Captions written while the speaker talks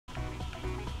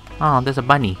Oh, there's a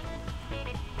bunny.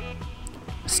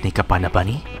 Sneak up on the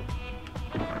bunny.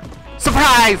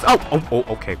 Surprise! Oh,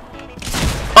 okay.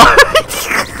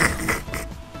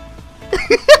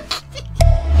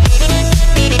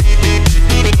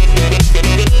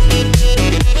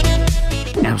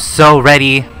 I'm so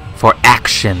ready for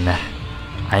action.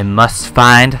 I must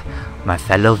find my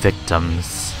fellow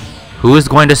victims. Who is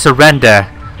going to surrender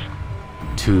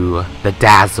to the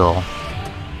Dazzle?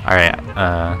 Alright,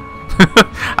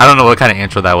 I don't know what kind of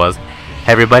intro that was.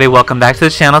 Hey everybody, welcome back to the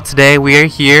channel. Today we are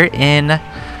here in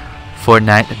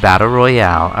Fortnite Battle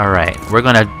Royale. Alright, we're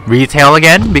gonna retail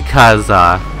again because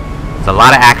there's a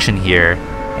lot of action here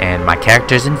and my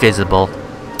character's invisible.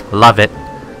 Love it.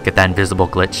 Get that invisible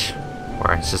glitch.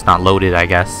 Or it's just not loaded, I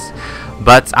guess.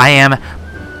 But I am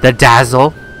the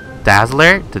Dazzle.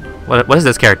 Dazzler? What is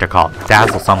this character called?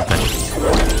 Dazzle something.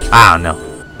 I don't know.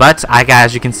 But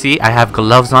as you can see, I have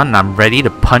gloves on and I'm ready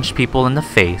to punch people in the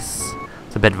face.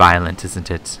 It's a bit violent, isn't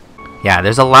it? Yeah,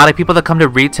 there's a lot of people that come to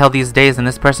retail these days, and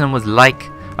this person was like,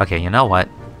 okay, you know what?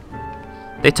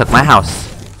 They took my house.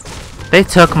 They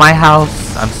took my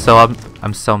house.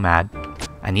 I'm so mad.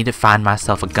 I need to find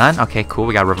myself a gun. Okay, cool.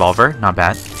 We got a revolver. Not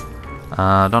bad.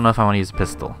 Don't know if I want to use a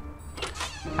pistol.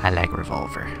 I like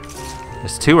revolver.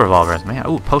 There's two revolvers, man.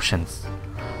 Ooh, potions.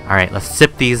 Alright, let's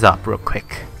sip these up real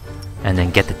quick. And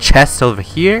then get the chest over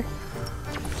here.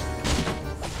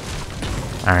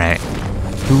 Alright.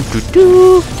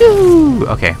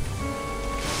 Okay.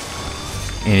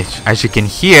 And as you can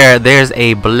hear, there's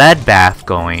a bloodbath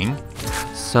going.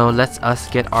 So let's us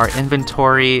get our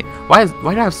inventory. Why do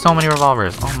I have so many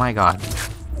revolvers? Oh my god.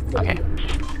 Okay.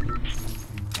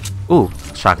 Ooh,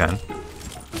 shotgun.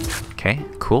 Okay,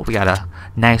 cool. We got a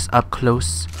nice up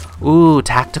close. Ooh,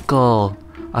 tactical.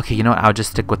 Okay, you know what? I'll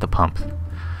just stick with the pump.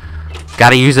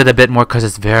 Gotta use it a bit more because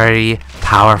it's very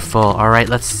powerful. Alright,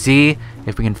 let's see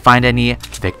if we can find any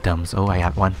victims. Oh, I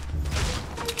got one.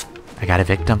 I got a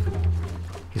victim.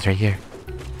 He's right here.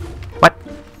 What?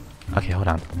 Okay, hold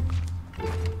on.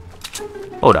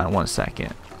 Hold on 1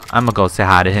 second. I'm gonna go say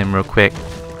hi to him real quick.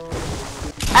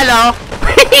 Hello!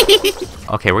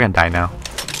 Okay, we're gonna die now.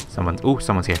 Someone's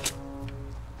here.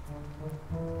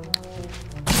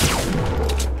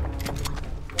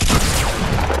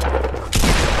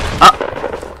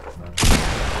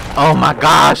 Oh my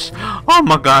gosh! Oh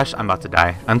my gosh! I'm about to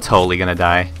die. I'm totally gonna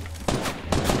die.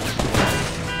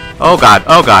 Oh god!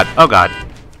 Oh god! Oh god!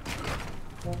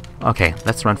 Okay,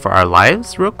 let's run for our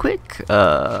lives real quick.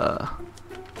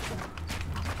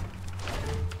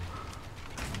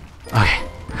 Okay.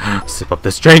 Sip up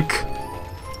this drink.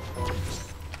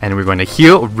 And we're going to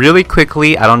heal really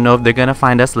quickly. I don't know if they're going to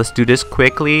find us. Let's do this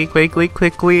quickly.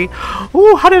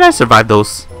 Ooh, how did I survive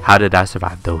those?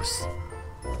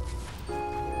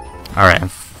 Alright, I'm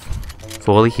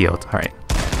fully healed. Alright.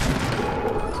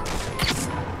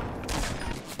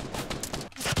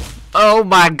 Oh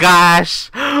my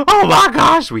gosh! Oh my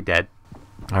gosh! We dead.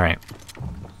 Alright.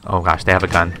 Oh gosh, they have a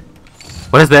gun.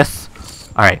 What is this?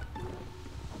 Alright.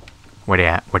 Where they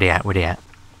at?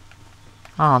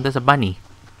 Oh, there's a bunny.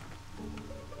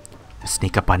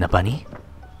 Sneak up on the bunny.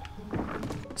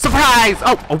 Surprise!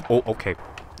 Oh, okay.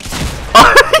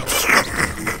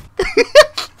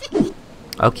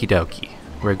 Okie dokie.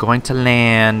 We're going to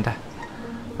land.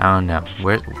 I don't know.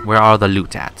 Where are the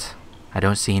loot at? I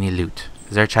don't see any loot.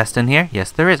 Is there a chest in here?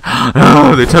 Yes, there is.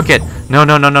 No, they took it. No.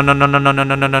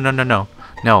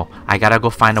 No, I gotta go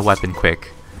find a weapon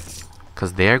quick.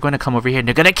 Because they're going to come over here and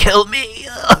they're going to kill me.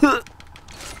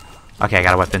 Okay, I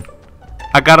got a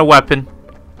weapon.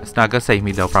 It's not going to save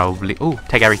me though, probably. Ooh,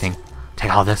 take everything.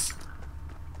 Take all this.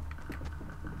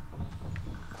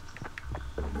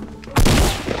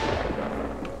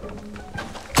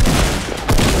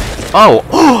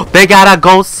 Oh, they got a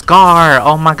gold scar.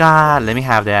 Oh my god, let me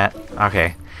have that.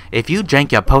 Okay, if you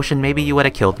drank your potion, maybe you would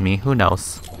have killed me. Who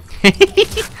knows?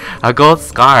 A gold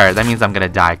scar. That means I'm gonna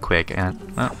die quick. And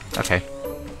okay,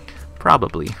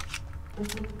 probably.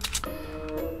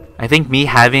 I think me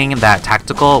having that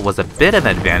tactical was a bit of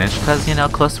an advantage because, you know,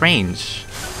 close range.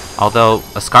 Although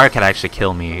a scar could actually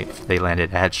kill me if they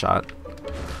landed a headshot.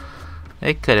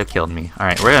 They could have killed me. All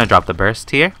right, we're gonna drop the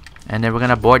burst here, and then we're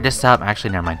gonna board this up.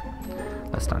 Actually, never mind.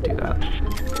 Let's not do that.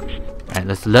 All right,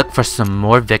 let's look for some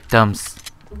more victims.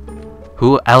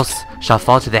 Who else shall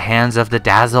fall to the hands of the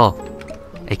Dazzle,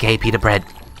 aka Pita Bread?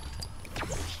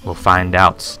 We'll find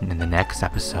out in the next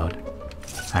episode.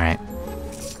 Alright.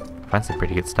 Find some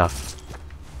pretty good stuff.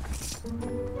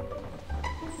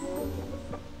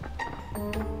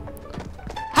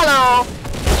 Hello!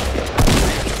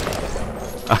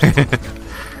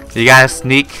 You gotta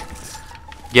sneak.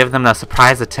 Give them a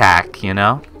surprise attack, you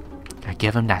know? I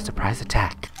give him that surprise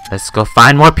attack. Let's go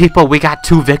find more people. We got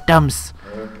 2 victims.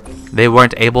 They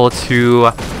weren't able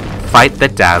to fight the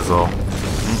Dazzle.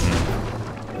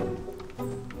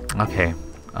 Okay.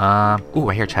 Ooh,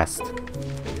 I hear chest.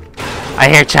 I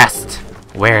hear chest.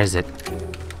 Where is it?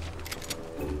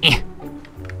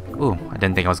 Ooh, I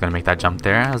didn't think I was gonna make that jump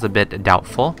there. I was a bit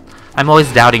doubtful. I'm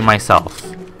always doubting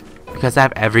myself. Because I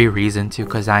have every reason to,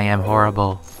 because I am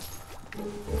horrible.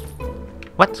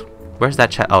 What? Where's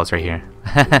that chest? Oh, it's right here.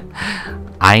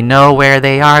 I know where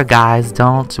they are, guys.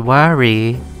 Don't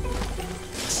worry.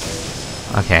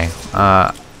 Okay.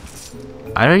 I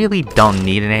really don't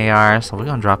need an AR, so we're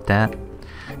gonna drop that.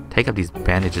 Take up these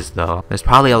bandages, though. There's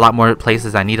probably a lot more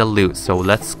places I need to loot, so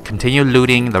let's continue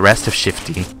looting the rest of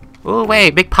Shifty. Oh,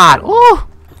 wait, big pot. Ooh!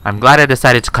 I'm glad I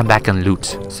decided to come back and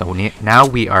loot. So now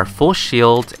we are full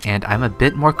shield, and I'm a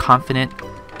bit more confident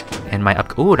in my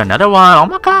up. Ooh, another one. Oh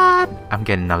my god! I'm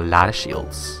getting a lot of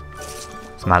shields.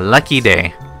 It's my lucky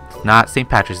day. It's not St.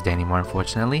 Patrick's Day anymore,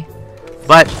 unfortunately.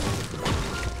 But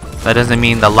that doesn't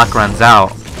mean the luck runs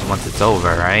out once it's over,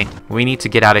 right? We need to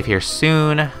get out of here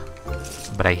soon.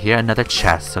 But I hear another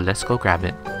chest, so let's go grab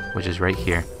it, which is right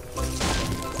here.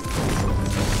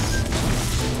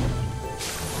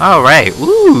 Alright,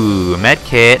 ooh,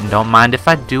 medkit. Don't mind if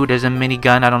I do. There's a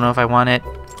minigun. I don't know if I want it.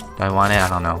 Do I want it? I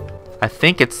don't know. I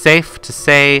think it's safe to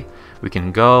say we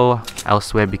can go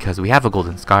elsewhere because we have a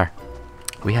golden scar.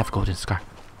 We have a golden scar.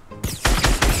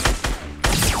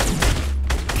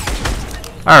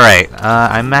 Alright,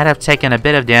 I might have taken a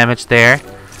bit of damage there.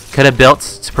 Could have built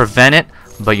to prevent it,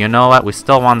 but you know what? We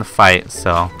still won the fight,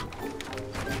 so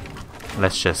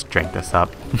let's just drink this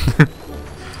up.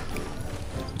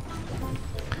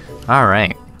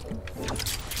 Alright.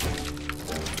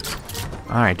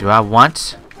 Alright, do I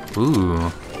want...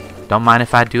 Ooh. Don't mind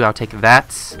if I do. I'll take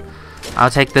that. I'll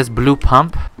take this blue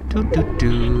pump.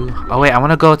 Oh wait, I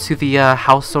want to go to the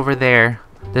house over there.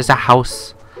 There's a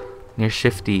house near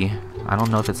Shifty. I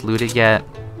don't know if it's looted yet.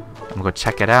 I'm gonna go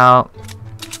check it out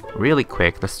really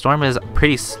quick. The storm is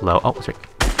pretty slow. Oh, sorry.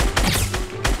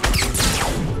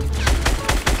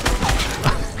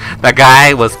 That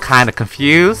guy was kind of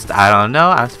confused. I don't know.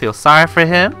 I feel sorry for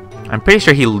him. I'm pretty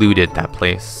sure he looted that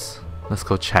place. Let's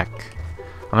go check.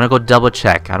 I'm gonna go double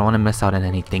check. I don't want to miss out on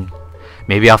anything.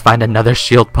 Maybe I'll find another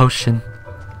shield potion.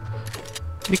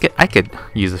 I could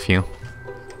use a few.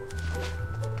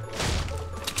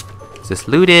 Is this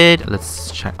looted?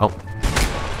 Let's check. Oh.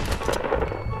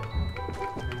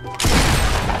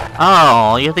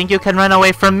 Oh, you think you can run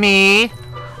away from me?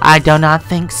 I do not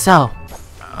think so.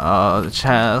 Oh, the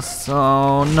chest.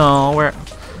 Oh no, where?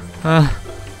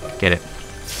 Get it.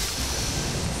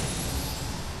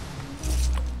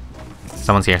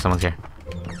 Someone's here, someone's here.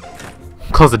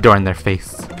 Close the door in their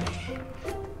face.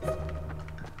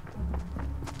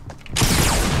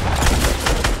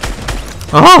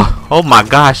 Oh my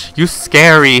gosh, you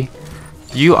scary.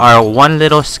 You are one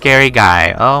little scary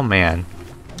guy. Oh man.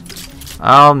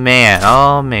 Oh man,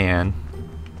 oh man.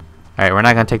 Alright, we're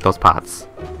not gonna take those pots.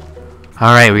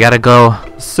 Alright, we gotta go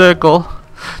circle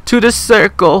to the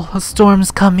circle. A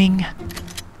storm's coming.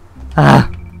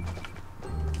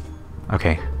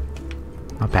 Okay.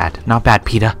 Not bad. Not bad,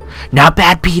 Peter. Not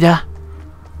bad, Peter.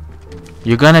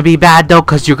 You're gonna be bad though,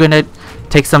 cause you're gonna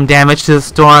take some damage to the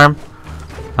storm.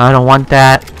 I don't want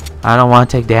that. I don't want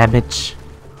to take damage.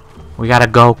 We gotta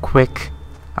go quick.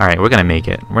 Alright, we're gonna make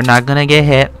it. We're not gonna get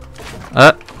hit.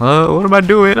 What am I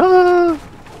doing?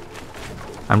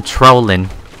 I'm trolling.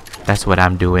 That's what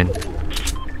I'm doing.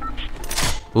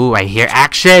 Ooh, I hear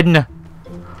action!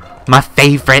 My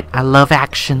favorite. I love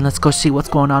action. Let's go see what's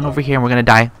going on over here and we're gonna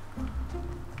die.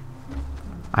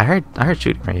 I heard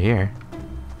shooting right here.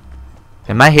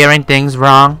 Am I hearing things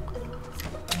wrong?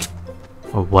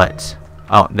 Or what?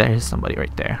 Oh, there's somebody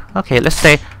right there. Okay, let's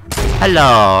say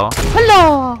hello.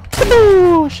 Hello.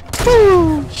 Boosh.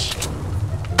 Boosh.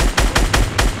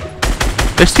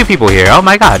 There's 2 people here. Oh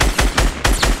my god.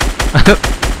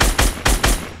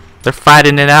 They're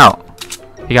fighting it out.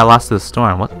 He got lost to the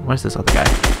storm. Where's this other guy?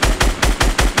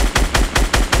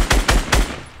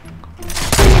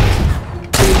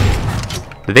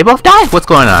 Did they both die? What's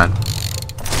going on?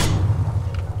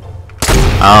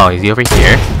 Oh, is he over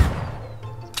here?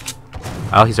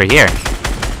 Oh, he's right here.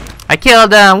 I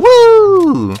killed them!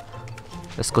 Woo!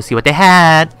 Let's go see what they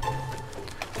had.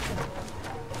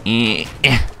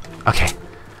 Okay.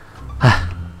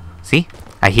 See?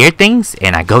 I hear things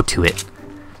and I go to it.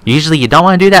 Usually you don't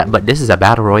want to do that, but this is a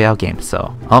battle royale game,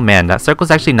 so. Oh man, that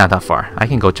circle's actually not that far. I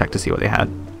can go check to see what they had.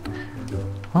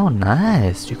 Oh,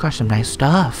 nice. You got some nice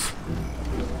stuff.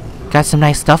 Got some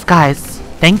nice stuff, guys.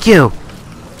 Thank you.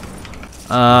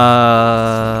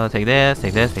 Take this,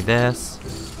 take this, take this.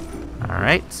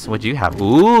 Alright, so what do you have?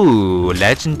 Ooh,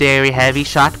 legendary heavy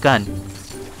shotgun.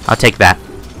 I'll take that.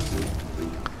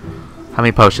 How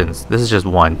many potions? This is just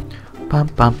one. Bum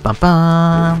bum bum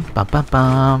bum bum bum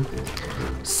bum.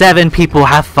 7 people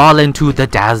have fallen to the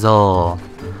Dazzle.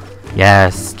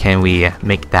 Yes, can we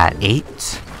make that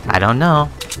 8? I don't know.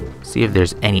 See if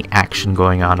there's any action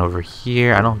going on over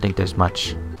here. I don't think there's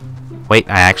much. Wait,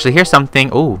 I actually hear something.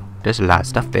 Oh, there's a lot of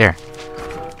stuff there.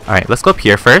 Alright, let's go up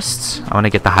here first. I want to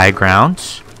get the high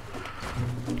ground.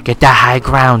 Get that high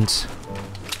ground.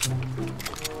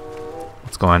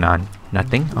 What's going on?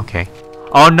 Nothing? Okay.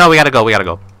 Oh no, we gotta go, we gotta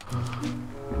go.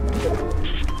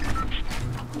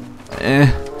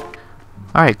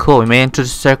 Alright, cool. We made it into the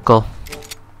circle.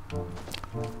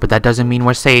 But that doesn't mean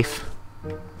we're safe.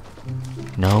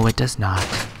 No, it does not.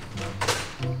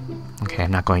 Okay,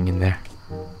 I'm not going in there.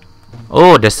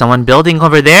 Oh, there's someone building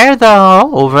over there, though.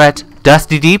 Over at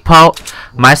Dusty Depot.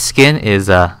 My skin is,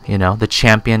 you know, the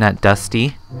champion at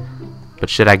Dusty. But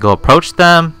should I go approach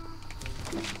them?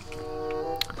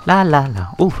 La la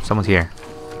la. Ooh, someone's here.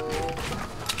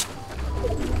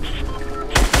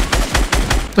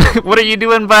 What are you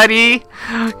doing, buddy?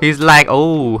 He's like,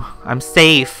 oh, I'm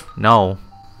safe. No.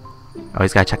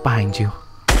 Always gotta check behind you.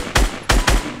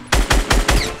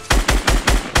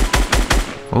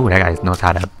 Oh, that guy knows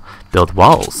how to build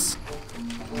walls.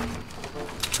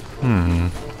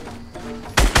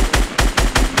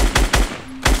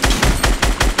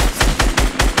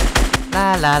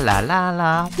 La la la la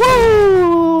la.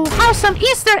 Woo! How's some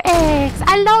Easter eggs?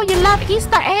 I know you love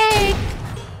Easter eggs.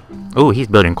 Oh, he's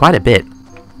building quite a bit.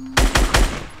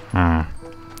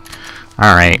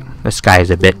 Alright, this guy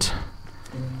is a bit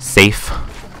safe.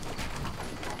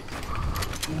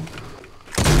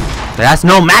 That's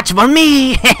no match for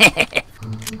me!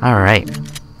 Alright.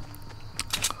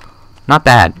 Not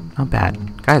bad, not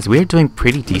bad. Guys, we're doing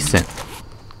pretty decent.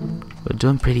 We're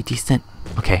doing pretty decent.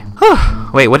 Okay.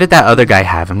 Wait, what did that other guy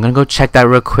have? I'm gonna go check that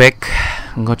real quick.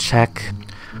 I'm gonna go check.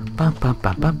 Bum, bum,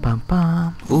 bum, bum, bum,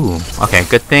 bum. Ooh, okay,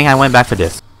 good thing I went back for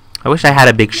this. I wish I had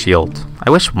a big shield.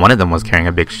 I wish one of them was carrying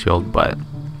a big shield, but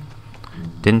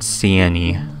didn't see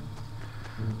any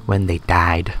when they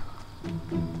died.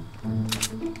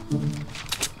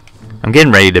 I'm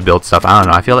getting ready to build stuff. I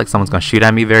don't know. I feel like someone's gonna shoot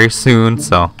at me very soon,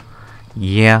 so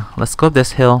yeah, let's go up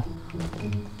this hill.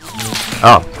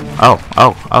 Oh, oh,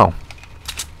 oh, oh.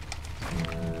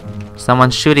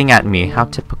 Someone's shooting at me. How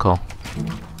typical.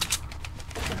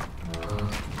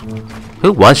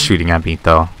 Who was shooting at me,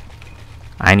 though?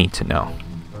 I need to know.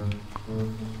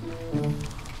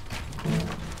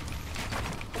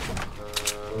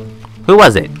 Who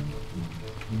was it?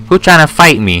 Who trying to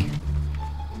fight me?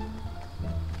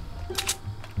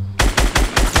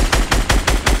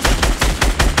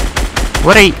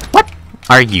 What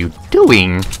are you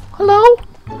doing? Hello?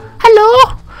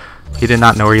 Hello? He did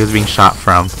not know where he was being shot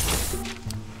from.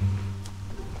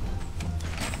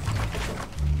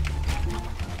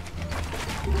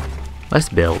 Let's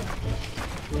build.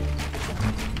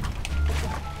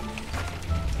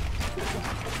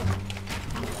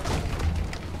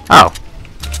 Oh.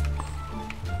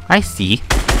 I see.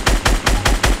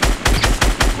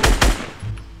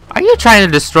 Are you trying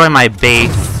to destroy my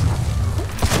base?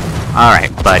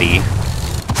 Alright, buddy.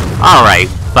 Alright,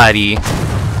 buddy.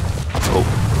 Oh,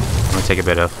 I'm gonna take a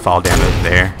bit of fall damage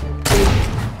there.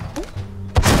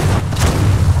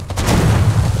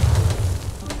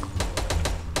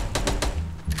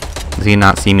 Does he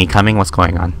not see me coming? What's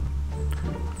going on?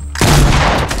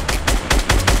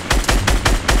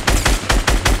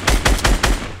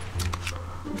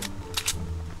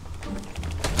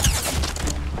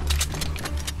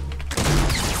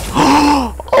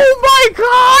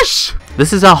 Gosh!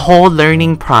 This is a whole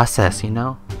learning process, you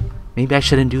know? Maybe I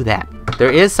shouldn't do that.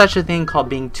 There is such a thing called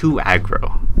being too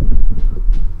aggro.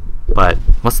 But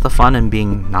what's the fun in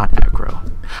being not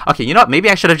aggro? Okay, you know what? Maybe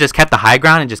I should have just kept the high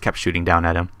ground and just kept shooting down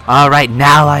at him. Alright,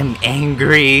 now I'm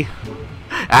angry.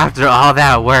 After all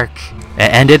that work.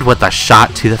 It ended with a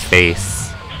shot to the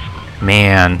face.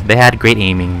 Man, they had great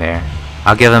aiming there.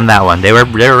 I'll give them that one. They were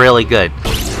really good.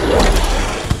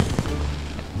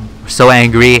 We're so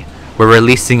angry. We're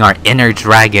releasing our inner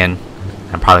dragon.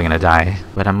 I'm probably gonna die,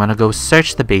 but I'm gonna go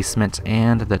search the basement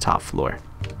and the top floor.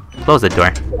 Close the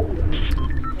door.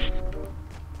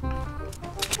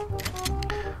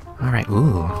 Alright,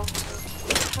 ooh.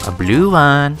 A blue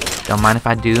one. Don't mind if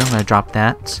I do. I'm gonna drop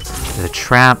that. There's a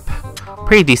trap.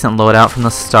 Pretty decent loadout from the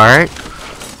start.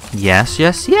 Yes,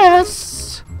 yes,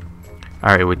 yes.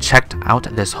 Alright, we checked out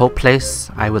this whole place.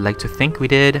 I would like to think we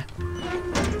did.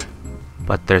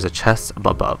 But there's a chest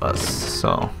above us,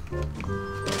 so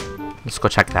Let's go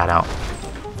check that out.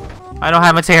 I don't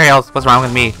have materials. What's wrong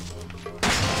with me?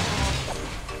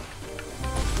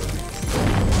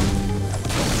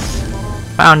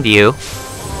 Found you.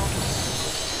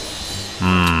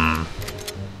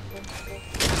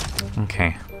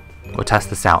 Okay. We'll test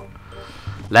this out.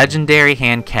 Legendary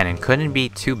hand cannon. Couldn't be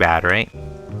too bad, right?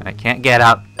 I can't get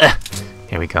up. Ugh.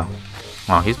 Here we go.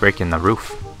 Oh, he's breaking the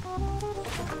roof.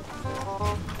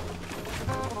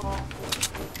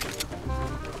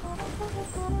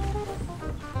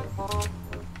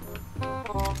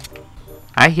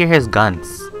 I hear his guns.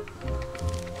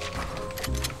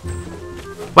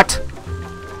 What?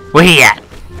 Where he at?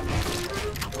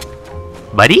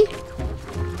 Buddy?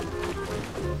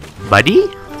 Buddy?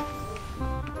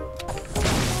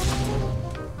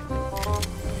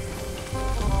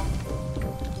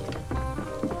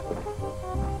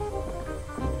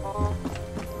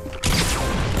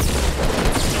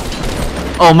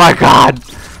 Oh my god!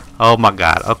 Oh my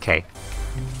god, okay.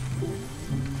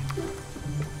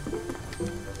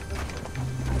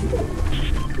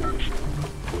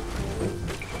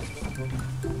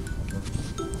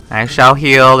 I shall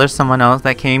heal. There's someone else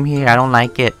that came here. I don't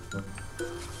like it.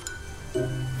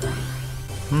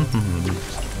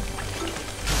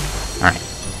 Alright.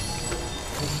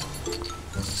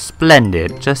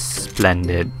 Splendid. Just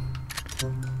splendid.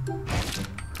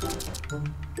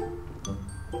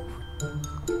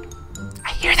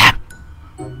 I hear them.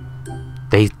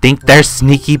 They think they're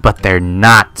sneaky, but they're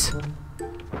not.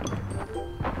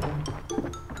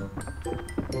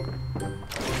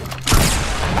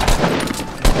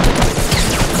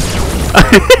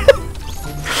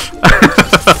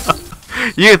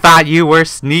 You thought you were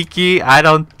sneaky? I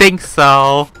don't think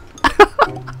so.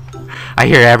 I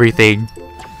hear everything.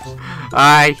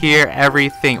 I hear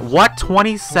everything. What?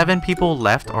 27 people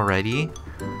left already?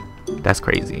 That's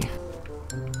crazy.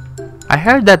 I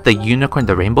heard that the unicorn,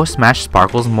 the rainbow smash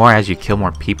sparkles more as you kill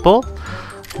more people.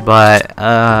 But,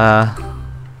 oh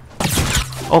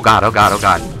god, oh god, oh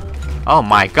god. Oh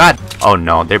my god. Oh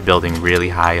no, they're building really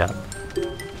high up.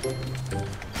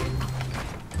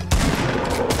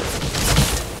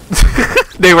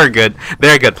 They were good.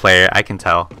 They're a good player, I can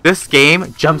tell. This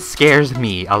game jump scares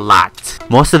me a lot.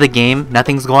 Most of the game,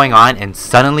 nothing's going on, and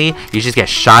suddenly you just get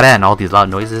shot at and all these loud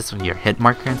noises from your hit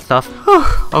marker and stuff.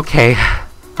 Okay.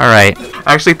 Alright.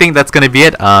 I actually think that's gonna be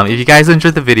it. If you guys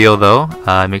enjoyed the video though,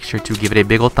 make sure to give it a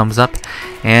big old thumbs up.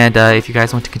 And if you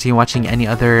guys want to continue watching any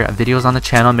other videos on the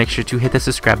channel, make sure to hit the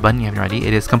subscribe button if you haven't already.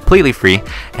 It is completely free,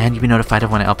 and you'll be notified of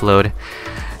when I upload.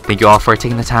 Thank you all for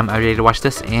taking the time out to watch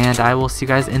this, and I will see you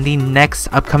guys in the next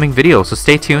upcoming video. So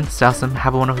stay tuned, stay awesome,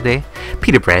 have a wonderful day.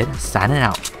 Peter Bread, signing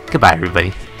out. Goodbye,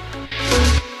 everybody.